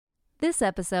This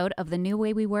episode of The New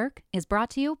Way We Work is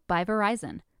brought to you by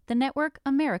Verizon, the network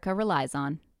America relies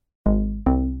on.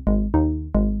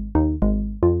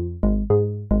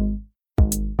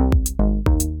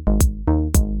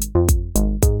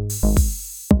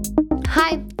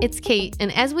 Hi, it's Kate,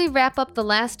 and as we wrap up the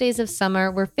last days of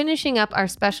summer, we're finishing up our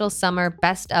special summer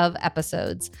best of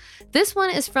episodes. This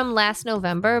one is from last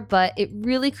November, but it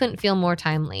really couldn't feel more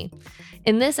timely.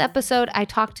 In this episode, I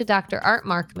talked to Dr. Art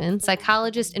Markman,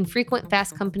 psychologist and frequent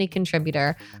Fast Company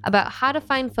contributor, about how to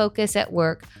find focus at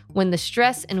work when the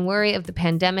stress and worry of the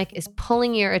pandemic is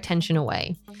pulling your attention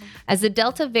away. As the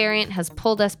Delta variant has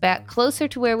pulled us back closer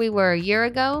to where we were a year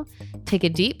ago, take a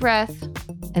deep breath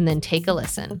and then take a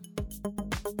listen.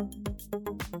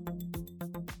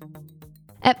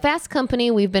 At Fast Company,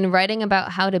 we've been writing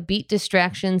about how to beat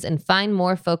distractions and find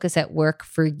more focus at work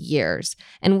for years.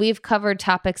 And we've covered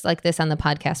topics like this on the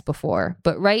podcast before.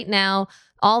 But right now,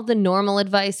 all the normal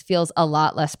advice feels a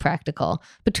lot less practical.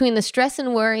 Between the stress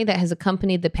and worry that has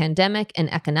accompanied the pandemic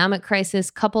and economic crisis,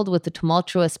 coupled with the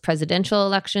tumultuous presidential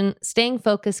election, staying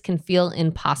focused can feel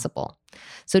impossible.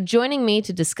 So joining me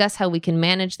to discuss how we can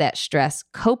manage that stress,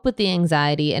 cope with the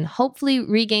anxiety, and hopefully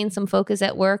regain some focus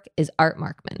at work is Art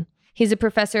Markman. He's a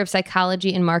professor of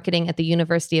psychology and marketing at the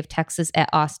University of Texas at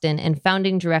Austin and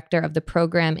founding director of the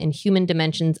program in Human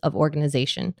Dimensions of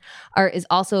Organization. Art is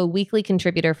also a weekly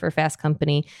contributor for Fast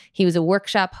Company. He was a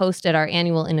workshop host at our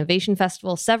annual Innovation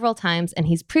Festival several times, and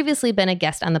he's previously been a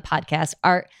guest on the podcast.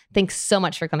 Art, thanks so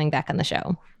much for coming back on the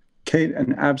show. Kate,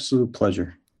 an absolute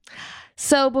pleasure.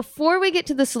 So before we get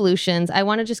to the solutions, I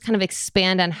want to just kind of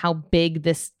expand on how big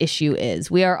this issue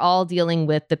is. We are all dealing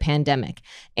with the pandemic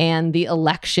and the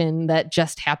election that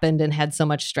just happened and had so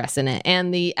much stress in it,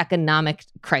 and the economic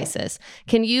crisis.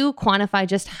 Can you quantify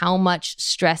just how much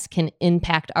stress can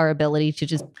impact our ability to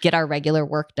just get our regular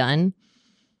work done?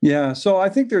 Yeah, so I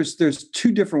think there's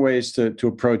two different ways to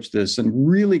approach this. And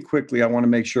really quickly, I want to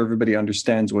make sure everybody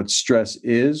understands what stress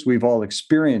is. We've all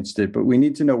experienced it, but we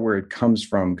need to know where it comes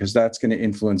from because that's going to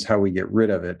influence how we get rid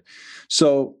of it.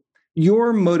 So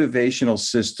your motivational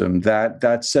system,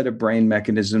 that set of brain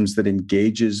mechanisms that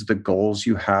engages the goals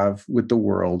you have with the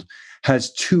world,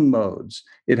 has two modes.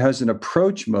 It has an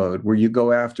approach mode where you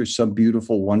go after some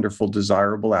beautiful, wonderful,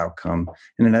 desirable outcome.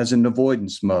 And it has an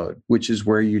avoidance mode, which is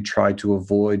where you try to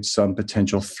avoid some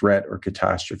potential threat or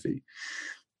catastrophe.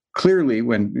 Clearly,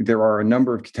 when there are a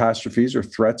number of catastrophes or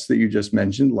threats that you just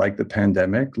mentioned, like the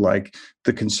pandemic, like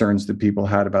the concerns that people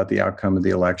had about the outcome of the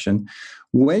election,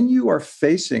 when you are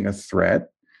facing a threat,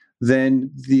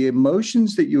 then the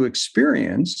emotions that you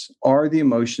experience are the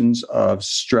emotions of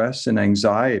stress and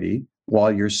anxiety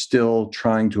while you're still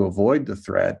trying to avoid the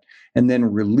threat, and then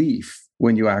relief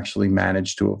when you actually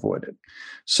manage to avoid it.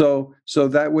 So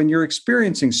that when you're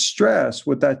experiencing stress,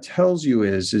 what that tells you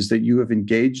is that you have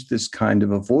engaged this kind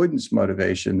of avoidance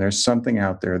motivation. There's something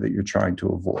out there that you're trying to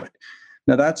avoid.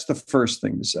 Now, that's the first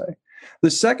thing to say.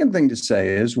 The second thing to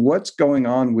say is what's going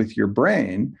on with your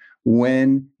brain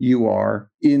when you are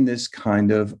in this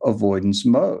kind of avoidance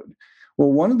mode.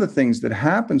 Well, one of the things that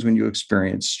happens when you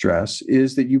experience stress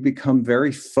is that you become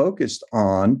very focused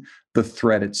on the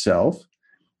threat itself.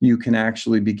 You can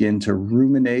actually begin to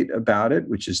ruminate about it,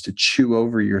 which is to chew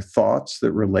over your thoughts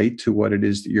that relate to what it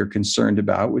is that you're concerned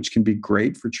about, which can be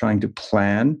great for trying to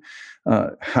plan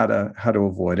how to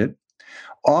avoid it.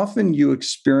 Often you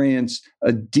experience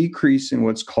a decrease in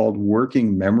what's called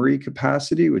working memory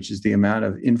capacity, which is the amount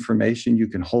of information you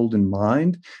can hold in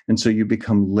mind. And so you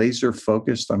become laser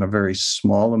focused on a very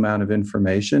small amount of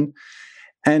information.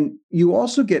 And you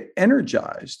also get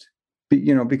energized,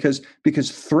 because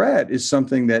threat is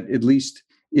something that, at least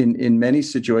in many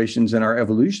situations in our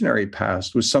evolutionary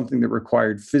past, was something that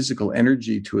required physical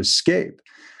energy to escape.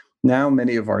 Now,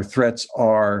 many of our threats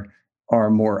are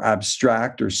more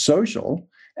abstract or social.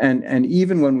 And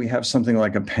even when we have something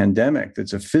like a pandemic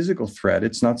that's a physical threat,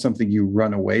 it's not something you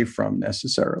run away from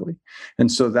necessarily.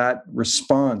 And so that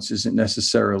response isn't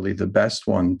necessarily the best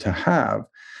one to have.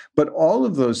 But all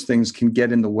of those things can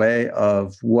get in the way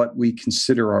of what we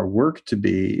consider our work to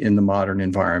be in the modern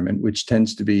environment, which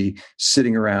tends to be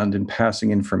sitting around and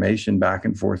passing information back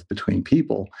and forth between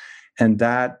people. And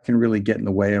that can really get in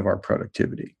the way of our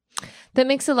productivity. That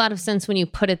makes a lot of sense when you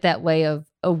put it that way. Of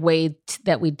a way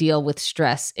that we deal with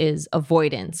stress is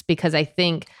avoidance, because I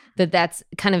think that's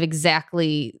kind of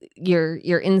exactly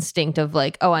your instinct of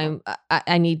like, oh, I'm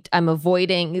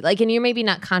avoiding, like, and you're maybe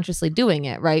not consciously doing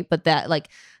it, right? But that, like,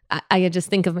 I just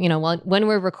think of, when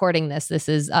we're recording this, this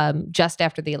is just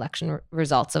after the election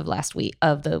results of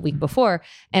the week before.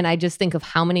 And I just think of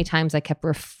how many times I kept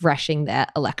refreshing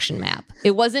that election map.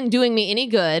 It wasn't doing me any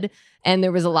good. And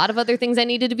there was a lot of other things I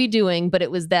needed to be doing, but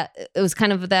it was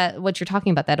kind of that, what you're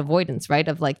talking about, that avoidance, right?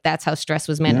 Of like, that's how stress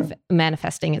was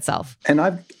manifesting itself. And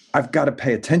I've got to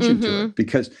pay attention to it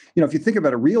because, if you think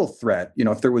about a real threat,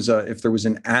 if there was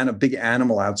a big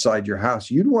animal outside your house,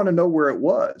 you'd want to know where it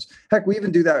was. Heck, we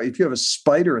even do that. If you have a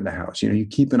spider in the house, you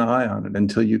keep an eye on it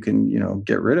until you can,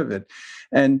 get rid of it.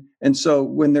 And so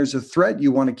when there's a threat,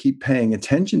 you want to keep paying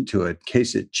attention to it in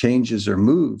case it changes or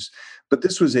moves. But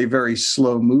this was a very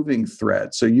slow moving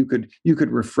threat. So you could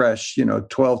refresh,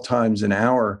 12 times an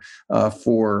hour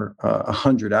for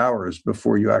 100 hours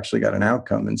before you actually got an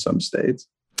outcome in some states.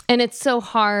 And it's so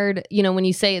hard, when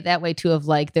you say it that way too, of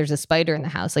like, there's a spider in the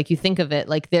house, like you think of it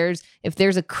like if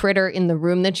there's a critter in the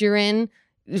room that you're in,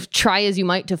 try as you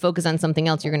might to focus on something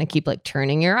else, you're going to keep like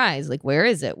turning your eyes, like, where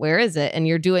is it? Where is it? And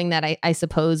you're doing that, I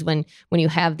suppose, when you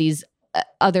have these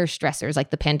other stressors,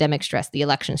 like the pandemic stress, the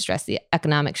election stress, the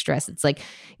economic stress. It's like,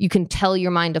 you can tell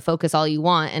your mind to focus all you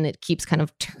want, and it keeps kind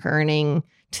of turning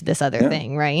to this other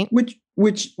thing, right?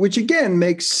 Which again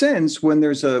makes sense when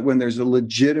there's a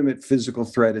legitimate physical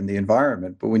threat in the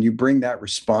environment. But when you bring that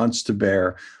response to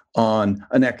bear on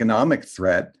an economic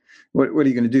threat, what are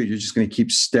you going to do? You're just going to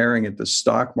keep staring at the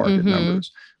stock market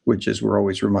numbers, which, as we're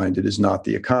always reminded, is not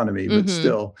the economy, but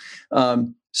still.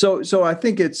 So I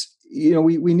think it's,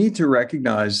 we need to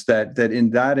recognize that in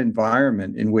that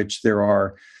environment in which there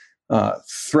are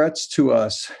threats to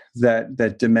us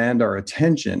that demand our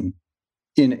attention,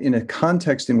 in a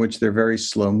context in which they're very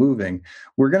slow moving,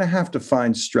 we're going to have to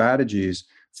find strategies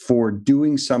for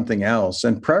doing something else,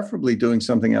 and preferably doing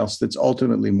something else that's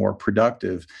ultimately more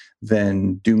productive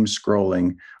than doom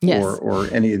scrolling or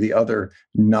any of the other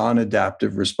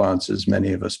non-adaptive responses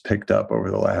many of us picked up over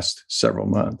the last several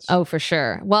months. Oh, for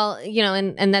sure. Well,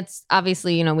 and that's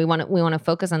obviously, we want to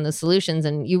focus on the solutions.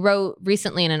 And you wrote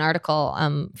recently in an article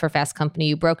for Fast Company,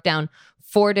 you broke down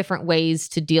 4 different ways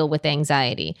to deal with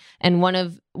anxiety. And one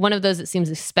of those that seems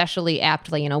especially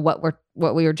aptly,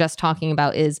 what we were just talking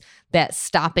about, is that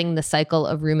stopping the cycle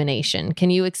of rumination. Can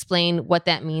you explain what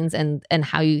that means and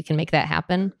how you can make that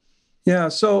happen? Yeah.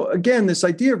 So again, this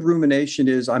idea of rumination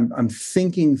is I'm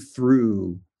thinking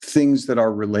through things that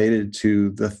are related to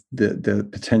the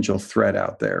potential threat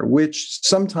out there, which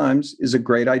sometimes is a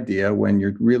great idea when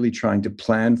you're really trying to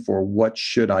plan for what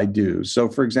should I do. So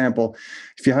for example,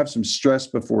 if you have some stress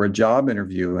before a job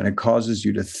interview and it causes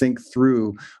you to think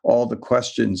through all the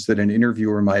questions that an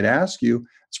interviewer might ask you,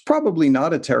 it's probably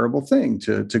not a terrible thing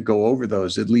to go over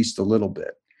those at least a little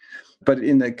bit. But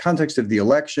in the context of the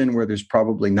election, where there's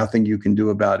probably nothing you can do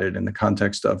about it, in the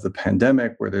context of the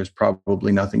pandemic, where there's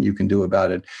probably nothing you can do about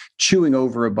it, chewing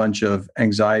over a bunch of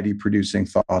anxiety-producing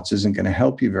thoughts isn't going to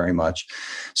help you very much.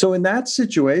 So in that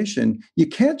situation, you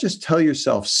can't just tell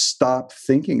yourself, stop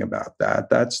thinking about that.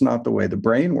 That's not the way the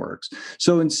brain works.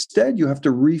 So instead, you have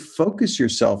to refocus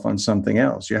yourself on something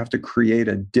else. You have to create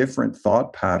a different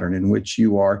thought pattern in which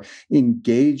you are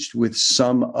engaged with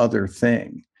some other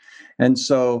thing. And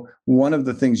so one of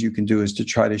the things you can do is to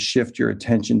try to shift your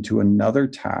attention to another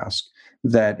task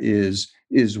that is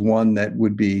one that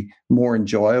would be more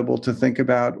enjoyable to think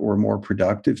about or more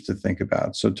productive to think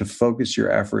about. So to focus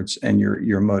your efforts and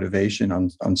your motivation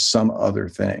on some other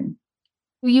thing.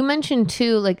 You mentioned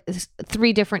too, like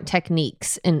 3 different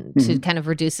techniques to kind of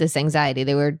reduce this anxiety.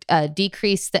 They were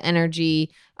decrease the energy.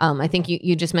 I think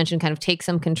you just mentioned kind of take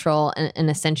some control and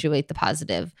accentuate the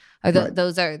positive.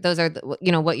 Those are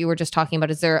what you were just talking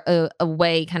about. Is there a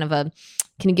way, can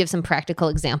you give some practical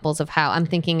examples of how? I'm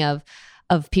thinking of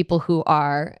people who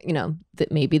are,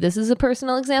 that maybe this is a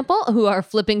personal example, who are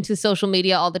flipping to social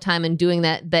media all the time and doing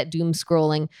that doom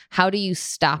scrolling. How do you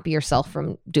stop yourself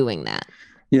from doing that?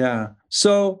 Yeah.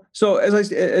 So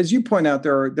as you point out,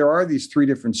 there are these 3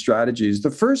 different strategies.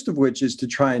 The first of which is to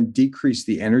try and decrease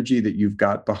the energy that you've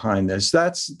got behind this.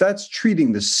 That's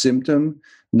treating the symptom,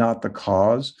 not the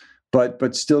cause,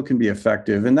 but still can be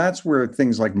effective. And that's where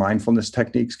things like mindfulness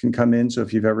techniques can come in. So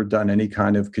if you've ever done any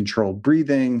kind of controlled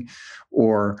breathing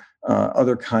or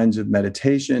other kinds of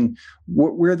meditation,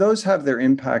 where those have their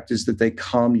impact is that they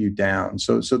calm you down.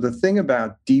 So the thing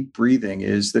about deep breathing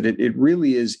is that it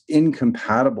really is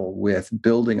incompatible with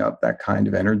building up that kind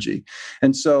of energy.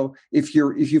 And so if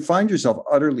you find yourself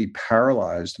utterly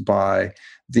paralyzed by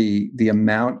the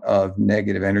amount of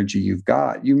negative energy you've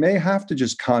got, you may have to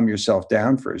just calm yourself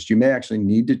down first. You may actually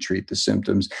need to treat the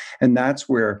symptoms. And that's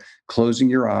where closing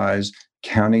your eyes,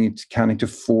 counting to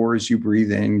 4 as you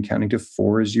breathe in, counting to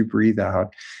 4 as you breathe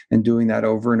out, and doing that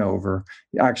over and over,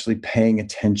 actually paying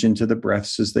attention to the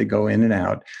breaths as they go in and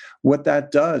out. What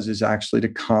that does is actually to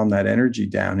calm that energy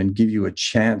down and give you a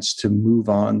chance to move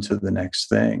on to the next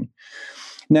thing.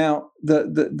 Now,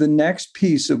 the next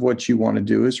piece of what you want to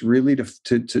do is really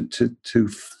to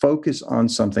focus on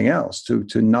something else,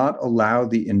 to not allow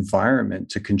the environment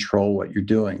to control what you're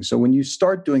doing. So when you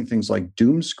start doing things like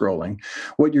doom scrolling,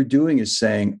 what you're doing is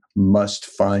saying, must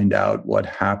find out what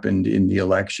happened in the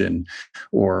election,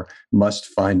 or must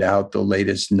find out the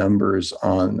latest numbers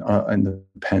on the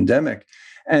pandemic.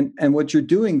 And what you're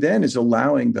doing then is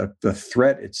allowing the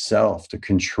threat itself to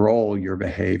control your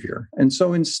behavior. And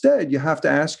so instead, you have to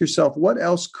ask yourself, what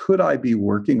else could I be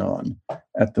working on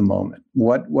at the moment?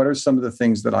 What are some of the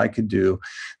things that I could do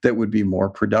that would be more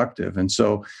productive? And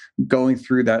so going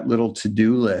through that little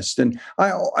to-do list. And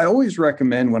I always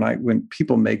recommend when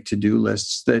people make to-do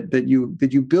lists that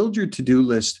you build your to-do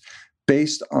list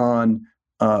based on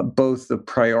both the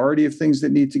priority of things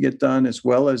that need to get done, as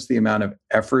well as the amount of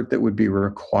effort that would be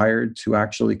required to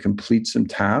actually complete some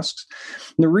tasks.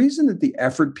 And the reason that the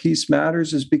effort piece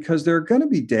matters is because there are going to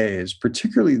be days,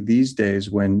 particularly these days,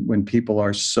 when people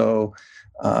are so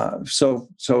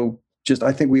just,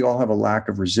 I think we all have a lack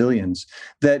of resilience,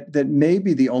 that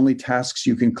maybe the only tasks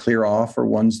you can clear off are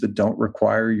ones that don't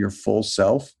require your full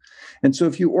self. And so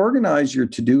if you organize your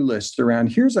to-do list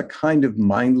around, here's a kind of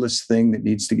mindless thing that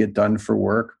needs to get done for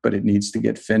work, but it needs to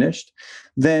get finished,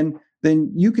 then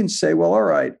you can say, well, all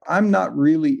right, I'm not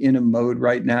really in a mode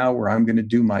right now where I'm going to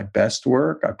do my best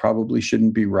work. I probably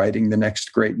shouldn't be writing the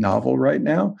next great novel right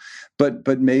now,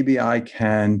 but maybe I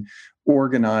can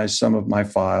organize some of my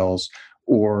files,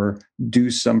 or do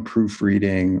some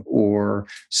proofreading, or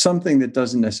something that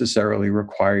doesn't necessarily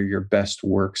require your best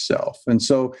work self. And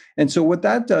so what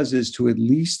that does is to at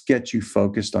least get you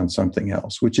focused on something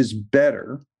else, which is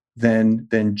better than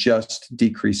just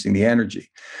decreasing the energy.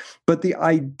 But the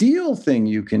ideal thing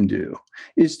you can do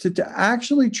is to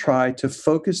actually try to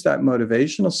focus that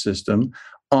motivational system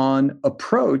on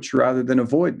approach rather than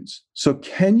avoidance. So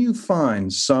can you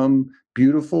find some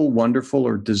beautiful, wonderful,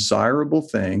 or desirable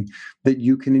thing that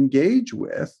you can engage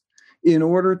with in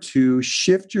order to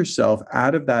shift yourself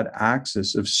out of that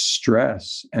axis of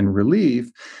stress and relief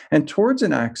and towards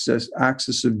an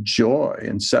axis of joy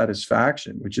and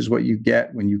satisfaction, which is what you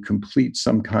get when you complete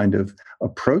some kind of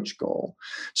approach goal.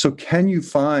 So can you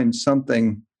find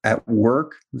something at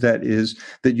work that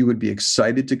you would be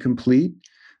excited to complete?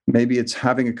 Maybe it's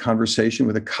having a conversation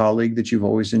with a colleague that you've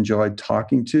always enjoyed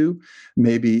talking to.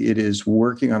 Maybe it is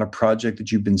working on a project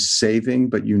that you've been saving,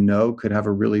 but you know could have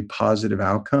a really positive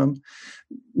outcome.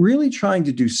 Really trying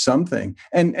to do something.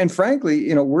 And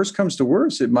frankly, worst comes to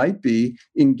worst, it might be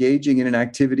engaging in an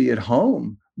activity at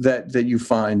home that you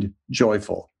find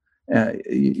joyful.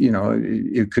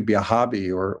 It could be a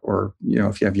hobby, or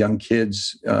if you have young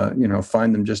kids,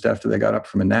 find them just after they got up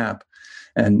from a nap.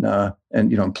 And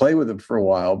play with them for a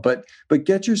while, but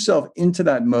get yourself into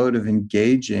that mode of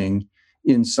engaging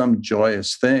in some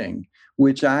joyous thing,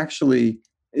 which actually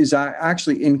is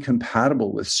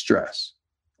incompatible with stress.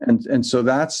 And so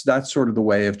that's sort of the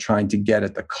way of trying to get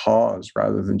at the cause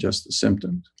rather than just the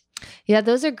symptoms. Yeah,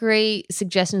 those are great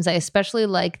suggestions. I especially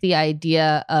like the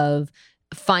idea of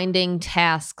finding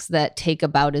tasks that take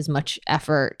about as much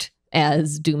effort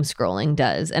as doom scrolling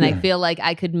does. And I feel like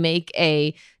I could make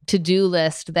a to-do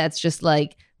list that's just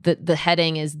like the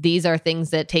heading is, these are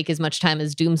things that take as much time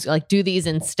as doom, like do these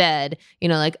instead,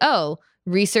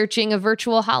 researching a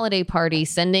virtual holiday party,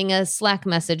 sending a Slack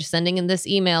message, sending in this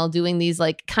email, doing these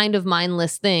like kind of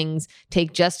mindless things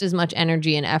take just as much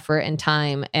energy and effort and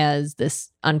time as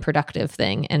this unproductive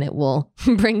thing. And it will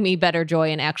bring me better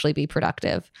joy and actually be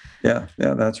productive. Yeah,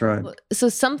 that's right. So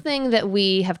something that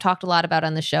we have talked a lot about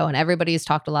on the show and everybody has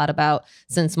talked a lot about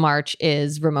since March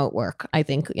is remote work. I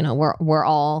think, we're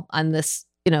all on this,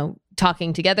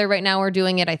 talking together right now, we're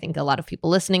doing it. I think a lot of people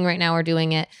listening right now are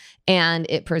doing it. And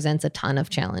it presents a ton of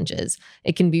challenges.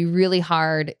 It can be really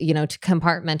hard, to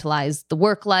compartmentalize the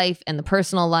work life and the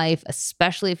personal life,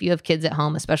 especially if you have kids at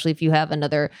home, especially if you have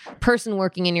another person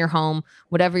working in your home,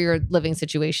 whatever your living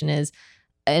situation is.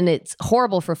 And it's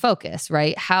horrible for focus,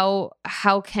 right? How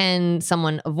can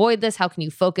someone avoid this? How can you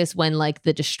focus when like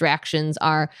the distractions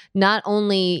are not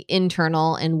only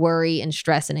internal and worry and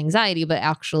stress and anxiety, but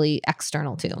actually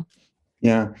external too?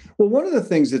 Yeah. Well, one of the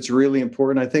things that's really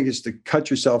important, I think, is to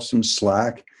cut yourself some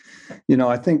slack.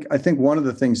 I think one of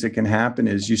the things that can happen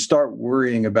is you start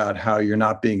worrying about how you're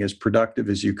not being as productive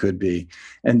as you could be.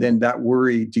 And then that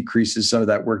worry decreases some of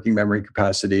that working memory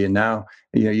capacity. And now,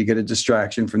 you get a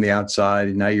distraction from the outside,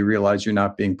 and now you realize you're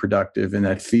not being productive, and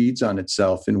that feeds on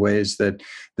itself in ways that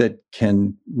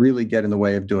can really get in the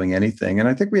way of doing anything. And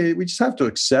I think we just have to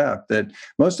accept that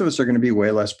most of us are going to be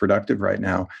way less productive right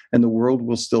now, and the world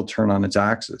will still turn on its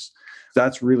axis.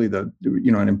 That's really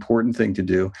an important thing to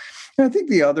do. And I think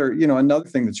the other, another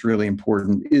thing that's really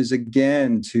important is,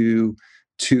 again, to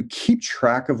keep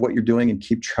track of what you're doing and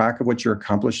keep track of what you're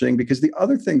accomplishing. Because the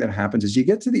other thing that happens is you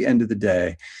get to the end of the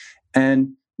day,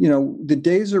 and the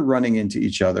days are running into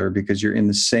each other because you're in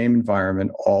the same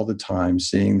environment all the time,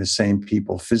 seeing the same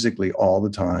people physically all the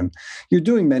time. You're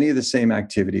doing many of the same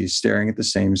activities, staring at the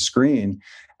same screen.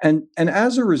 And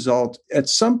as a result, at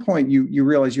some point you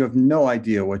realize you have no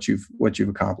idea what you've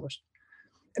accomplished.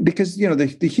 Because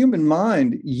the human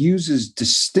mind uses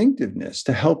distinctiveness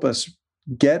to help us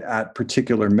get at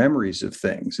particular memories of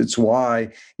things. It's why,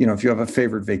 if you have a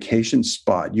favorite vacation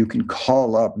spot, you can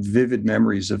call up vivid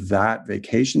memories of that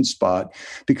vacation spot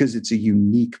because it's a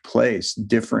unique place,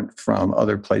 different from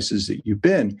other places that you've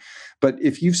been. But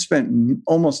if you've spent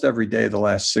almost every day the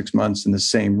last 6 months in the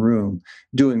same room,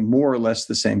 doing more or less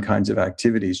the same kinds of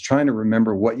activities, trying to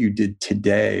remember what you did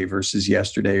today versus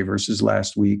yesterday versus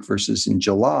last week versus in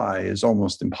July is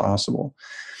almost impossible.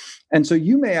 And so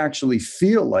you may actually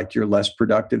feel like you're less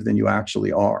productive than you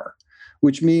actually are,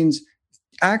 which means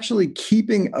actually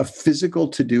keeping a physical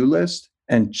to-do list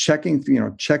and checking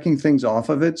things off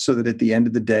of it so that at the end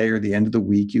of the day or the end of the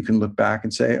week, you can look back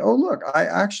and say, oh, look, I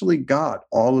actually got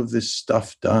all of this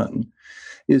stuff done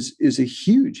is a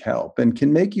huge help and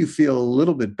can make you feel a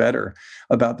little bit better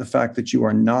about the fact that you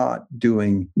are not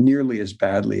doing nearly as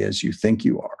badly as you think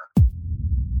you are.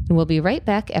 And we'll be right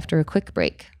back after a quick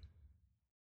break.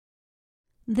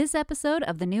 This episode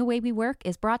of The New Way We Work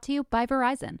is brought to you by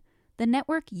Verizon, the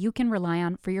network you can rely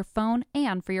on for your phone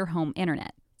and for your home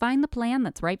internet. Find the plan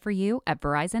that's right for you at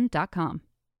Verizon.com.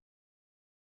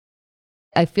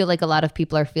 I feel like a lot of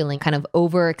people are feeling kind of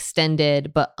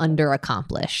overextended but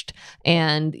underaccomplished.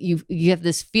 And you have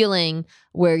this feeling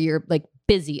where you're like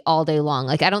busy all day long.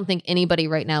 Like, I don't think anybody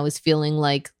right now is feeling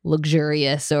like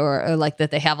luxurious or like that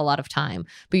they have a lot of time,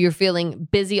 but you're feeling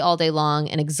busy all day long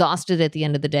and exhausted at the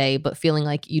end of the day, but feeling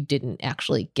like you didn't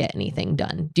actually get anything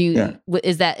done.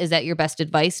 Is that your best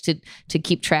advice to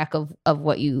keep track of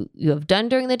what you have done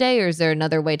during the day? Or is there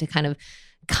another way to kind of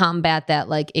combat that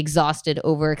like exhausted,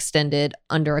 overextended,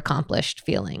 underaccomplished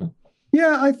feeling?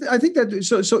 Yeah, I think that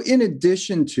so in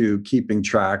addition to keeping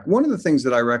track, one of the things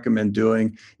that I recommend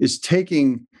doing is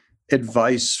taking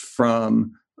advice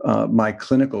from my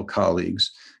clinical colleagues.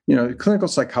 Clinical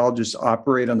psychologists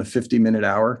operate on the 50-minute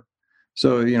hour.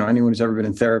 So, anyone who's ever been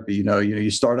in therapy,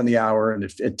 you start on the hour, and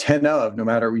at 10 of, no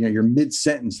matter, you're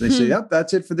mid-sentence, they say, yep,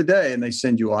 that's it for the day. And they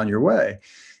send you on your way.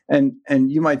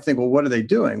 And you might think, well, what are they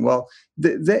doing? Well,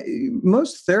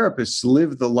 most therapists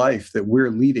live the life that we're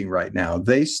leading right now.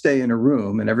 They stay in a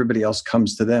room and everybody else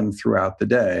comes to them throughout the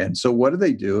day. And so what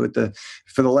do?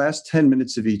 For the last 10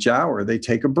 minutes of each hour, they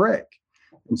take a break.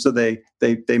 And so they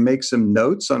make some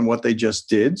notes on what they just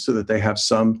did so that they have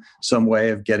some way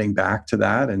of getting back to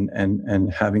that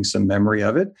and having some memory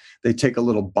of it. They take a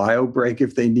little bio break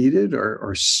if they need it,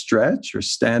 or stretch or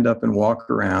stand up and walk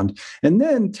around, and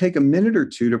then take a minute or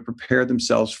two to prepare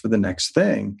themselves for the next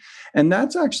thing. And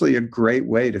that's actually a great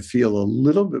way to feel a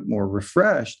little bit more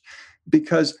refreshed,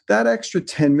 because that extra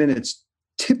 10 minutes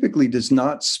typically does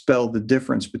not spell the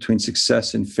difference between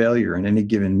success and failure in any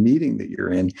given meeting that you're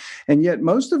in. And yet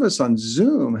most of us on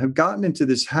Zoom have gotten into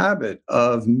this habit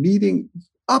of meeting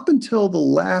up until the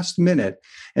last minute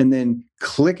and then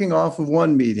clicking off of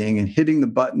one meeting and hitting the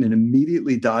button and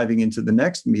immediately diving into the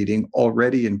next meeting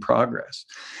already in progress.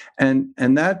 And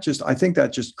I think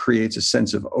that just creates a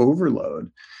sense of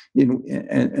overload.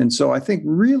 And so I think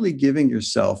really giving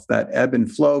yourself that ebb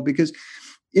and flow, because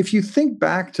if you think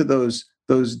back to those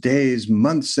days,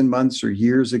 months and months or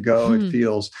years ago, it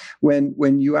feels,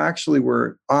 when you actually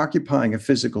were occupying a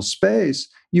physical space,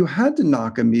 you had to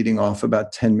knock a meeting off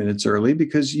about 10 minutes early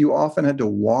because you often had to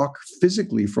walk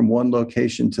physically from one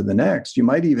location to the next. You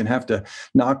might even have to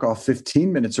knock off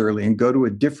 15 minutes early and go to a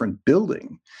different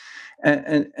building.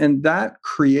 And that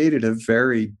created a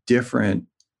very different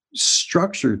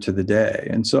structure to the day.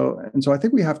 And so I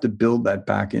think we have to build that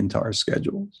back into our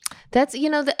schedules. That's,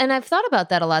 and I've thought about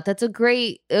that a lot. That's a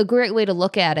great way to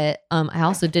look at it. I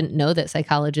also didn't know that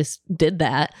psychologists did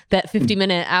that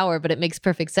 50-minute hour, but it makes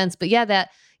perfect sense. But yeah,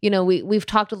 that, we've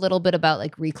talked a little bit about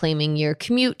like reclaiming your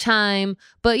commute time,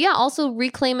 but yeah, also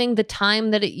reclaiming the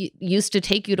time that it used to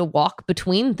take you to walk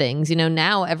between things.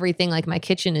 Now everything, like my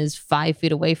kitchen is 5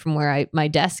 feet away from where my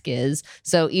desk is.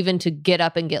 So even to get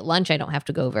up and get lunch, I don't have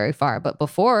to go very far. But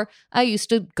before, I used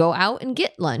to go out and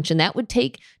get lunch, and that would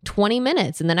take 20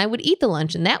 minutes. And then I would eat the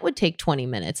lunch, and that would take 20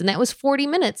 minutes. And that was 40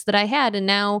 minutes that I had. And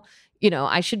now,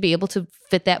 I should be able to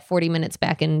fit that 40 minutes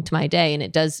back into my day. And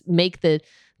it does make the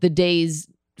days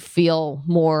feel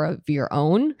more of your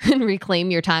own and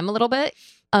reclaim your time a little bit.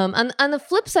 On the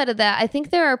flip side of that, I think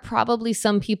there are probably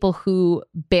some people who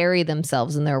bury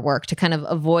themselves in their work to kind of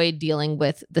avoid dealing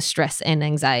with the stress and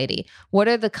anxiety. What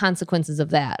are the consequences of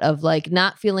that? Of like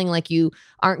not feeling like you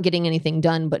aren't getting anything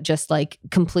done, but just like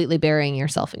completely burying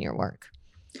yourself in your work?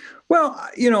 Well,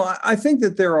 I think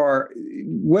that there are,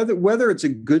 whether it's a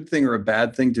good thing or a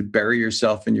bad thing to bury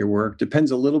yourself in your work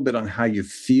depends a little bit on how you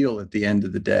feel at the end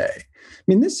of the day. I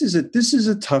mean, this is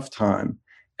a tough time.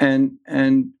 And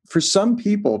for some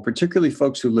people, particularly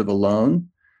folks who live alone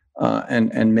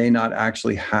and may not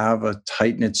actually have a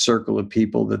tight-knit circle of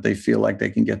people that they feel like they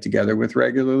can get together with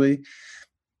regularly,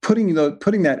 putting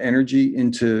that energy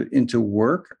into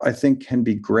work, I think, can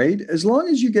be great as long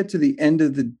as you get to the end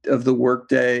of the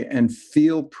workday and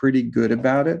feel pretty good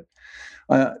about it.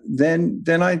 Then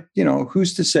I,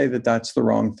 who's to say that that's the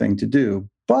wrong thing to do?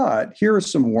 But here are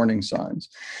some warning signs.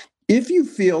 If you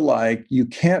feel like you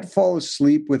can't fall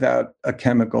asleep without a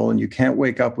chemical and you can't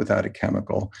wake up without a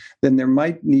chemical, then there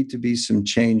might need to be some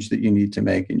change that you need to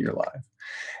make in your life.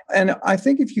 And I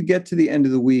think if you get to the end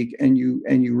of the week and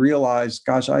you realize,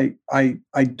 gosh, I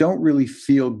don't really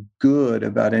feel good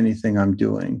about anything I'm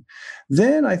doing,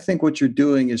 then I think what you're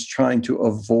doing is trying to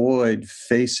avoid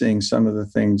facing some of the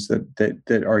things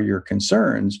that are your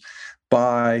concerns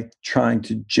by trying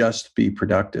to just be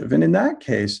productive. And in that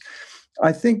case,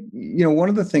 I think, one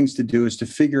of the things to do is to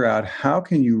figure out how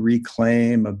can you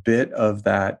reclaim a bit of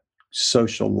that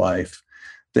social life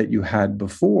that you had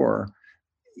before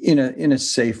in a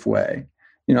safe way.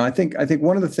 I think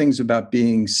one of the things about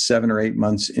being 7 or 8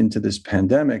 months into this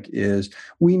pandemic is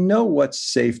we know what's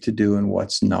safe to do and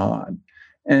what's not.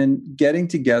 And getting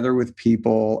together with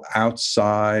people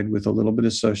outside with a little bit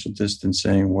of social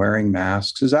distancing, wearing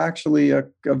masks is actually a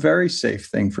very safe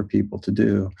thing for people to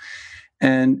do.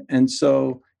 And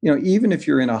so, even if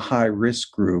you're in a high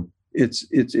risk group, it's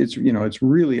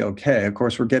really okay. Of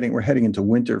course, we're heading into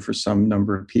winter for some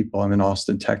number of people. I'm in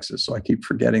Austin, Texas, so I keep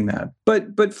forgetting that.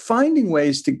 But finding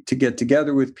ways to get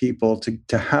together with people,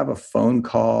 to have a phone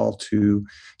call, to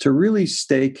really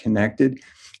stay connected.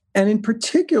 And in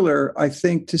particular, I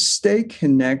think to stay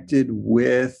connected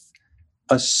with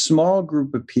a small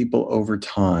group of people over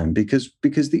time, because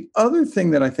the other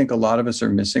thing that I think a lot of us are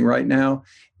missing right now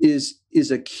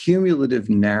is a cumulative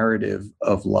narrative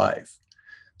of life.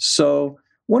 So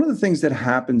one of the things that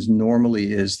happens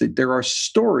normally is that there are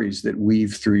stories that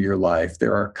weave through your life.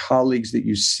 There are colleagues that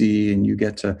you see, and you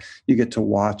get to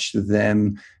watch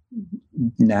them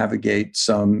navigate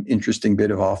some interesting bit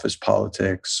of office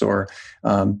politics, or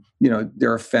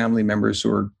there are family members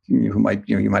who might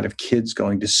you might have kids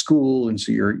going to school, and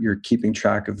so you're keeping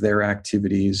track of their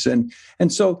activities,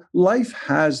 and so life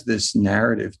has this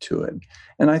narrative to it,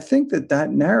 and I think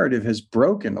that narrative has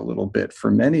broken a little bit for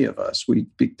many of us.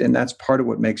 And that's part of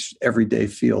what makes every day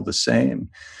feel the same,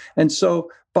 and so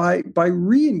by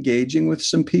re-engaging with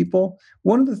some people,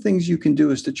 one of the things you can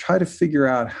do is to try to figure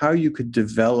out how you could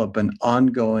develop an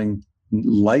ongoing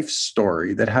life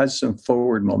story that has some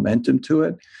forward momentum to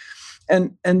it.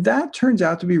 And that turns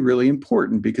out to be really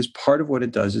important, because part of what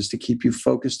it does is to keep you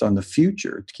focused on the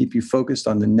future, to keep you focused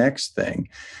on the next thing.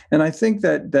 And I think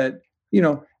that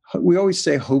we always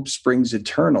say hope springs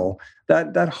eternal.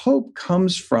 That hope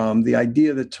comes from the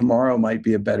idea that tomorrow might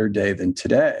be a better day than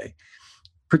today.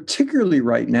 Particularly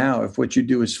right now, if what you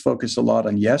do is focus a lot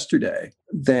on yesterday,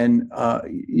 then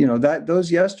that those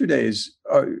yesterdays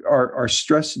are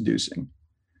stress-inducing.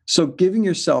 So giving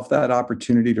yourself that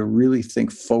opportunity to really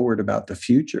think forward about the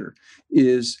future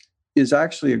is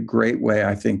actually a great way,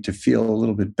 I think, to feel a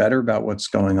little bit better about what's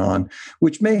going on,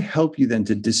 which may help you then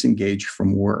to disengage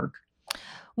from work.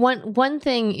 One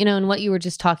thing, and what you were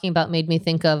just talking about made me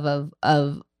think of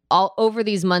all over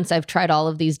these months, I've tried all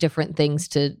of these different things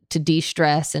to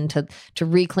de-stress and to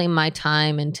reclaim my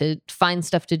time and to find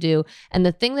stuff to do. And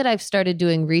the thing that I've started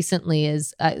doing recently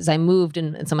is, as I moved,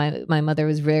 and so my mother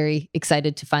was very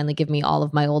excited to finally give me all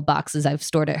of my old boxes I've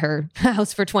stored at her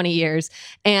house for 20 years.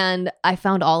 And I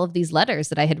found all of these letters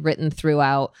that I had written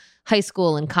throughout high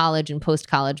school and college and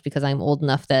post-college, because I'm old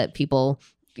enough that people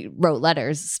wrote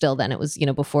letters still then. It was,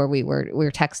 before we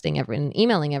were texting and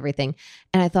emailing everything.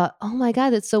 And I thought, oh my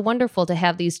God, it's so wonderful to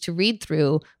have these to read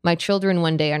through. My children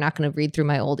one day are not going to read through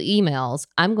my old emails.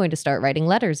 I'm going to start writing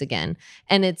letters again.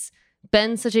 And it's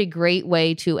been such a great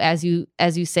way to, as you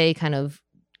say, kind of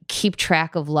keep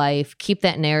track of life, keep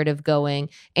that narrative going.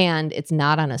 And it's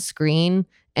not on a screen.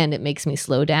 And it makes me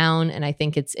slow down. And I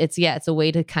think it's a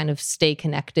way to kind of stay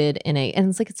connected and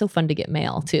it's like, it's so fun to get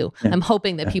mail too. Yeah. I'm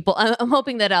hoping that I'm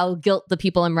hoping that I'll guilt the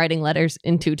people I'm writing letters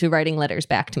to writing letters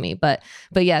back to me. But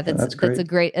yeah, that's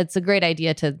a great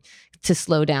idea to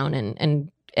slow down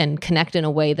and connect in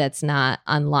a way that's not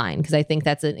online. Cause I think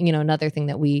that's another thing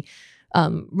that we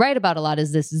write about a lot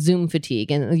is this Zoom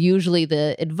fatigue. And usually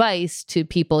the advice to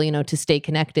people, to stay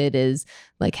connected is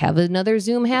like, have another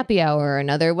Zoom happy hour or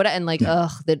another what, and like,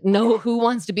 who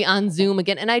wants to be on Zoom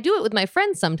again? And I do it with my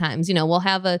friends sometimes, we'll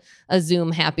have a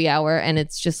Zoom happy hour and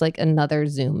it's just like another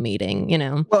Zoom meeting,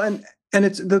 Well, and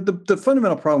it's the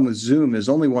fundamental problem with Zoom is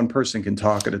only one person can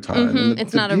talk at a time. Mm-hmm.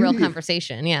 It's not a real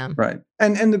conversation. Yeah. Right.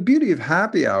 And the beauty of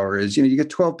happy hour is, you get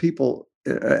 12 people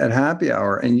at happy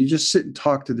hour and you just sit and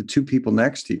talk to the two people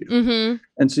next to you. Mm-hmm.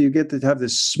 And so you get to have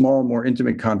this small, more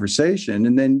intimate conversation,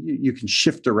 and then you can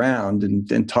shift around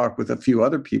and talk with a few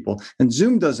other people. And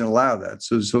Zoom doesn't allow that.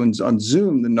 So on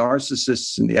Zoom, the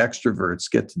narcissists and the extroverts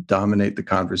get to dominate the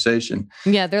conversation.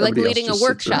 Yeah, they're like leading a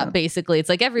workshop, basically. It's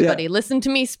like, everybody listen to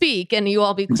me speak and you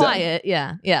all be quiet.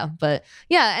 Exactly. Yeah. But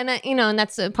yeah. And and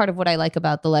that's a part of what I like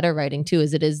about the letter writing too,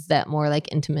 is it is that more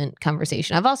like intimate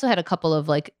conversation. I've also had a couple of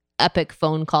like epic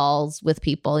phone calls with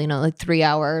people, like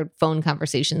 3-hour phone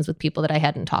conversations with people that I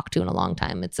hadn't talked to in a long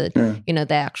time. It's the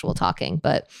actual talking.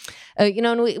 But,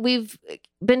 and we've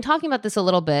been talking about this a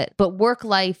little bit, but work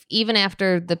life, even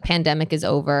after the pandemic is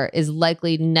over, is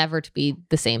likely never to be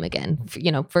the same again.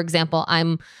 For example,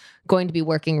 I'm going to be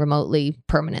working remotely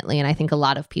permanently. And I think a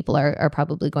lot of people are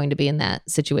probably going to be in that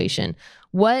situation.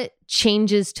 What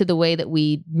changes to the way that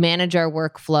we manage our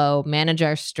workflow, manage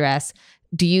our stress,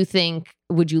 do you think,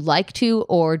 would you like to,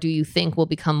 or do you think will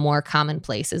become more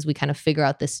commonplace as we kind of figure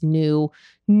out this new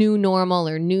normal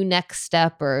or new next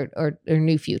step or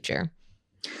new future?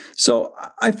 So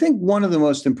I think one of the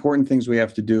most important things we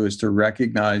have to do is to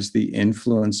recognize the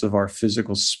influence of our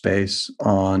physical space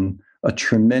on a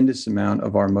tremendous amount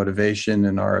of our motivation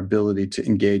and our ability to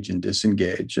engage and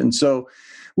disengage. And so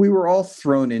we were all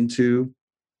thrown into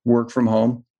work from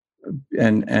home.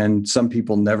 And some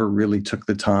people never really took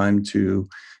the time to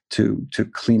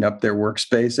clean up their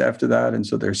workspace after that, and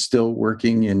so they're still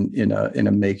working in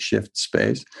a makeshift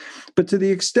space. But to the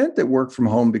extent that work from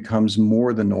home becomes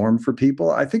more the norm for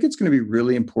people, I think it's going to be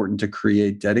really important to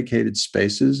create dedicated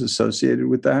spaces associated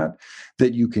with that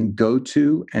you can go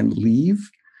to and leave,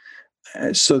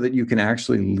 so that you can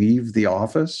actually leave the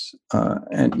office.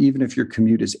 And even if your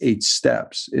commute is 8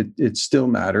 steps, it still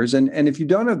matters. And if you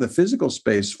don't have the physical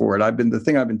space for it, the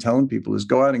thing I've been telling people is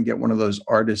go out and get one of those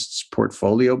artist's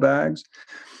portfolio bags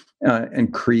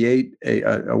and create a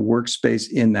workspace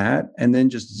in that, and then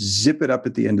just zip it up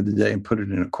at the end of the day and put it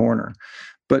in a corner.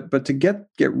 But to get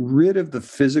rid of the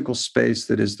physical space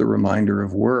that is the reminder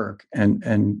of work and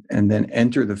then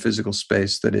enter the physical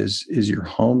space that is your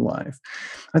home life,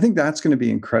 I think that's going to be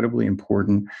incredibly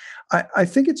important. I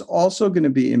think it's also going to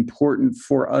be important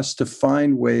for us to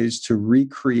find ways to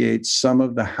recreate some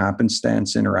of the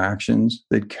happenstance interactions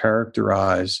that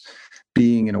characterize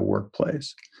being in a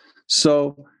workplace.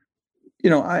 So,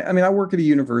 I work at a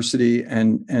university,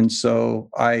 and so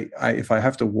I if I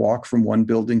have to walk from one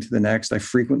building to the next, I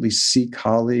frequently see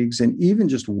colleagues, and even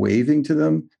just waving to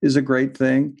them is a great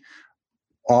thing.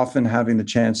 Often having the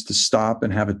chance to stop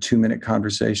and have a 2-minute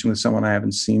conversation with someone I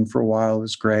haven't seen for a while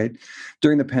is great.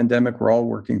 During the pandemic, we're all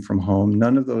working from home.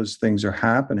 None of those things are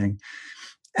happening.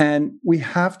 And we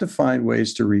have to find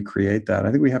ways to recreate that.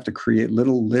 I think we have to create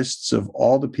little lists of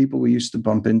all the people we used to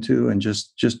bump into and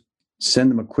just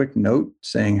send them a quick note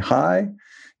saying hi.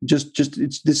 This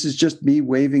is just me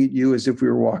waving at you as if we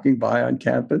were walking by on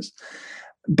campus.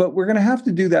 But we're going to have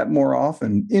to do that more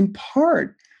often, in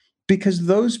part because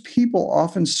those people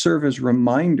often serve as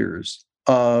reminders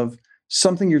of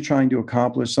something you're trying to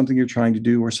accomplish, something you're trying to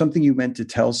do, or something you meant to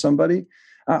tell somebody.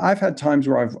 I've had times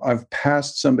where I've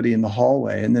passed somebody in the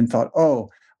hallway and then thought, oh,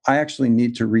 I actually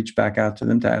need to reach back out to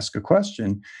them to ask a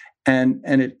question. And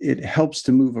it helps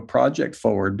to move a project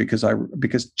forward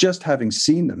because just having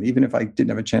seen them, even if I didn't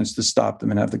have a chance to stop them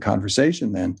and have the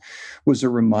conversation then, was a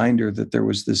reminder that there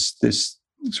was this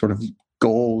sort of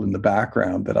goal in the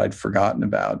background that I'd forgotten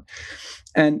about.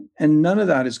 And none of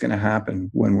that is going to happen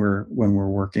when we're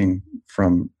working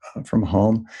from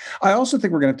home. I also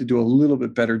think we're going to have to do a little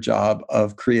bit better job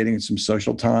of creating some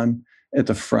social time at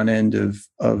the front end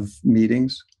of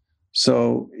meetings.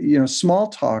 So, small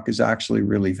talk is actually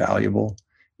really valuable.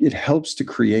 It helps to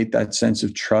create that sense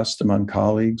of trust among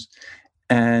colleagues.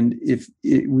 And if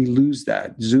we lose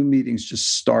that, Zoom meetings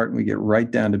just start and we get right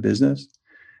down to business.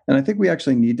 And I think we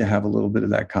actually need to have a little bit of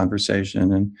that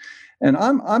conversation. And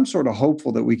I'm sort of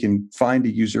hopeful that we can find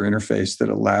a user interface that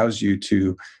allows you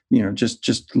to,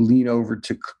 just lean over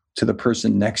to the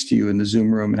person next to you in the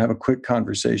Zoom room and have a quick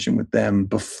conversation with them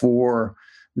before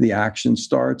the action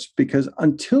starts. Because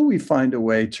until we find a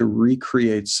way to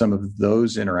recreate some of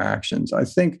those interactions, I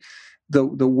think the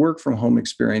work from home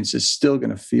experience is still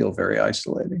going to feel very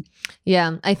isolating.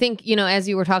 Yeah, I think, as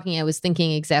you were talking, I was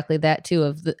thinking exactly that too,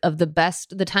 of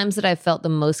the times that I've felt the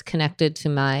most connected to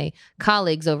my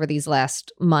colleagues over these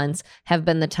last months have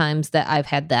been the times that I've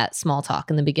had that small talk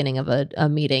in the beginning of a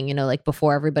meeting, like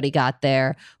before everybody got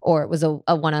there, or it was a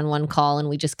one-on-one call and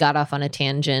we just got off on a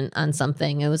tangent on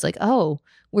something. It was like, oh,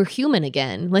 we're human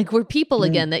again. Like we're people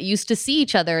again that used to see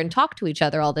each other and talk to each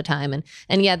other all the time.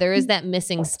 And yeah, there is that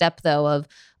missing step though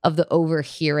of the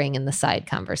overhearing and the side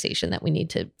conversation that we need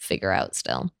to figure out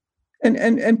still.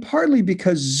 And partly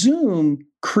because Zoom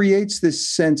creates this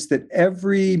sense that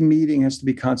every meeting has to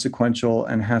be consequential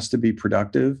and has to be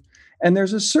productive. And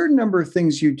there's a certain number of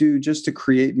things you do just to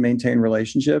create and maintain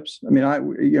relationships. I mean,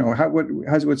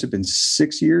 what's it been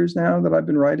 6 years now that I've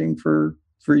been writing for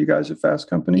you guys at Fast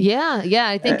Company? Yeah.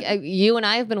 I think you and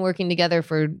I have been working together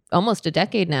for almost a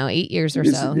decade now, 8 years or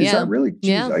so. Is that really?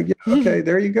 Jeez, okay,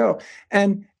 there you go.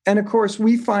 And of course,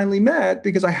 we finally met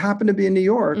because I happened to be in New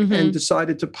York and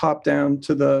decided to pop down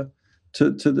to the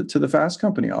Fast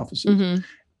Company offices.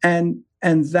 And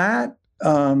that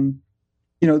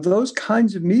those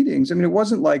kinds of meetings. I mean, it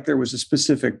wasn't like there was a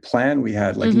specific plan we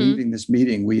had. Like leaving this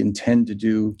meeting, we intend to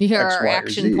do Here X, are Y,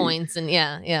 action points, and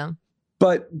yeah.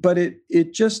 But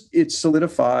it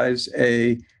solidifies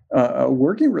a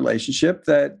working relationship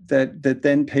that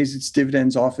then pays its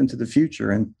dividends off into the future.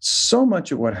 And so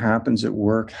much of what happens at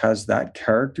work has that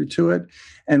character to it.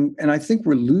 And I think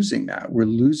we're losing that. We're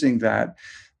losing that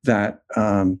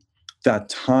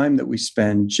time that we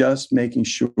spend just making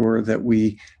sure that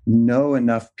we know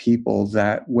enough people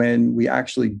that when we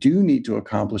actually do need to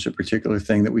accomplish a particular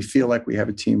thing, that we feel like we have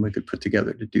a team we could put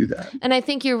together to do that. And I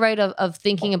think you're right of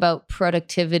thinking about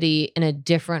productivity in a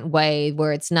different way,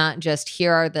 where it's not just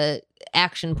here are the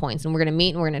action points and we're going to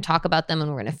meet and we're going to talk about them and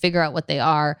we're going to figure out what they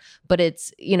are. But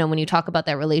it's, when you talk about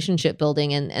that relationship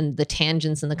building and the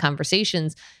tangents and the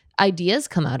conversations, ideas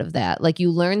come out of that. Like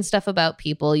you learn stuff about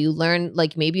people, you learn,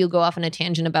 like maybe you'll go off on a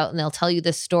tangent about, and they'll tell you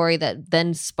this story that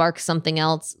then sparks something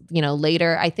else,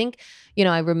 later. I think,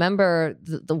 I remember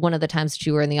the one of the times that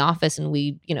you were in the office and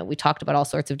we talked about all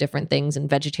sorts of different things and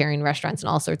vegetarian restaurants and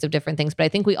all sorts of different things. But I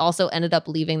think we also ended up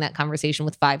leaving that conversation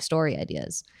with 5 story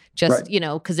ideas, just,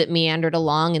 because it meandered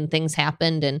along and things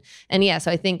happened. And yeah,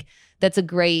 so I think that's a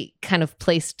great kind of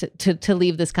place to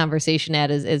leave this conversation at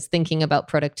is thinking about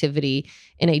productivity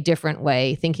in a different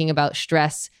way, thinking about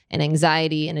stress and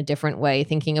anxiety in a different way,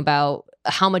 thinking about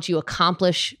how much you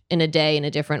accomplish in a day in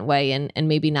a different way, and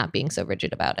maybe not being so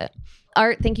rigid about it.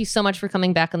 Art, thank you so much for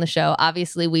coming back on the show.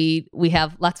 Obviously, we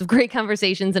have lots of great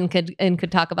conversations and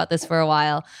could talk about this for a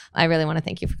while. I really want to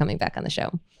thank you for coming back on the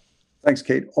show. Thanks,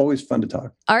 Kate. Always fun to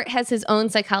talk. Art has his own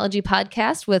psychology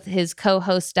podcast with his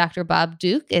co-host, Dr. Bob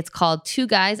Duke. It's called Two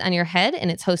Guys on Your Head, and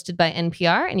it's hosted by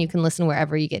NPR, and you can listen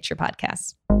wherever you get your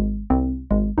podcasts.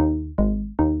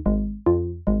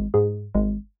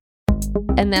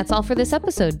 And that's all for this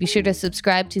episode. Be sure to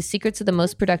subscribe to Secrets of the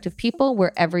Most Productive People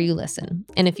wherever you listen.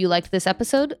 And if you liked this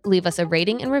episode, leave us a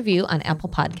rating and review on Apple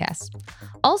Podcasts.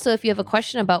 Also, if you have a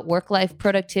question about work-life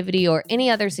productivity or any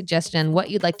other suggestion on what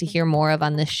you'd like to hear more of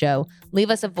on this show, leave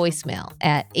us a voicemail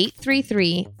at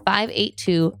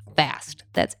 833-582-FAST.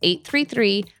 That's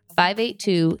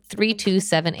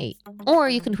 833-582-3278. Or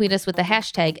you can tweet us with the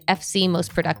hashtag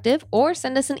FCMostProductive or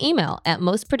send us an email at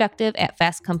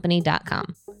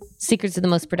mostproductive@fastcompany.com. Secrets of the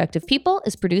Most Productive People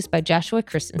is produced by Joshua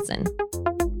Christensen.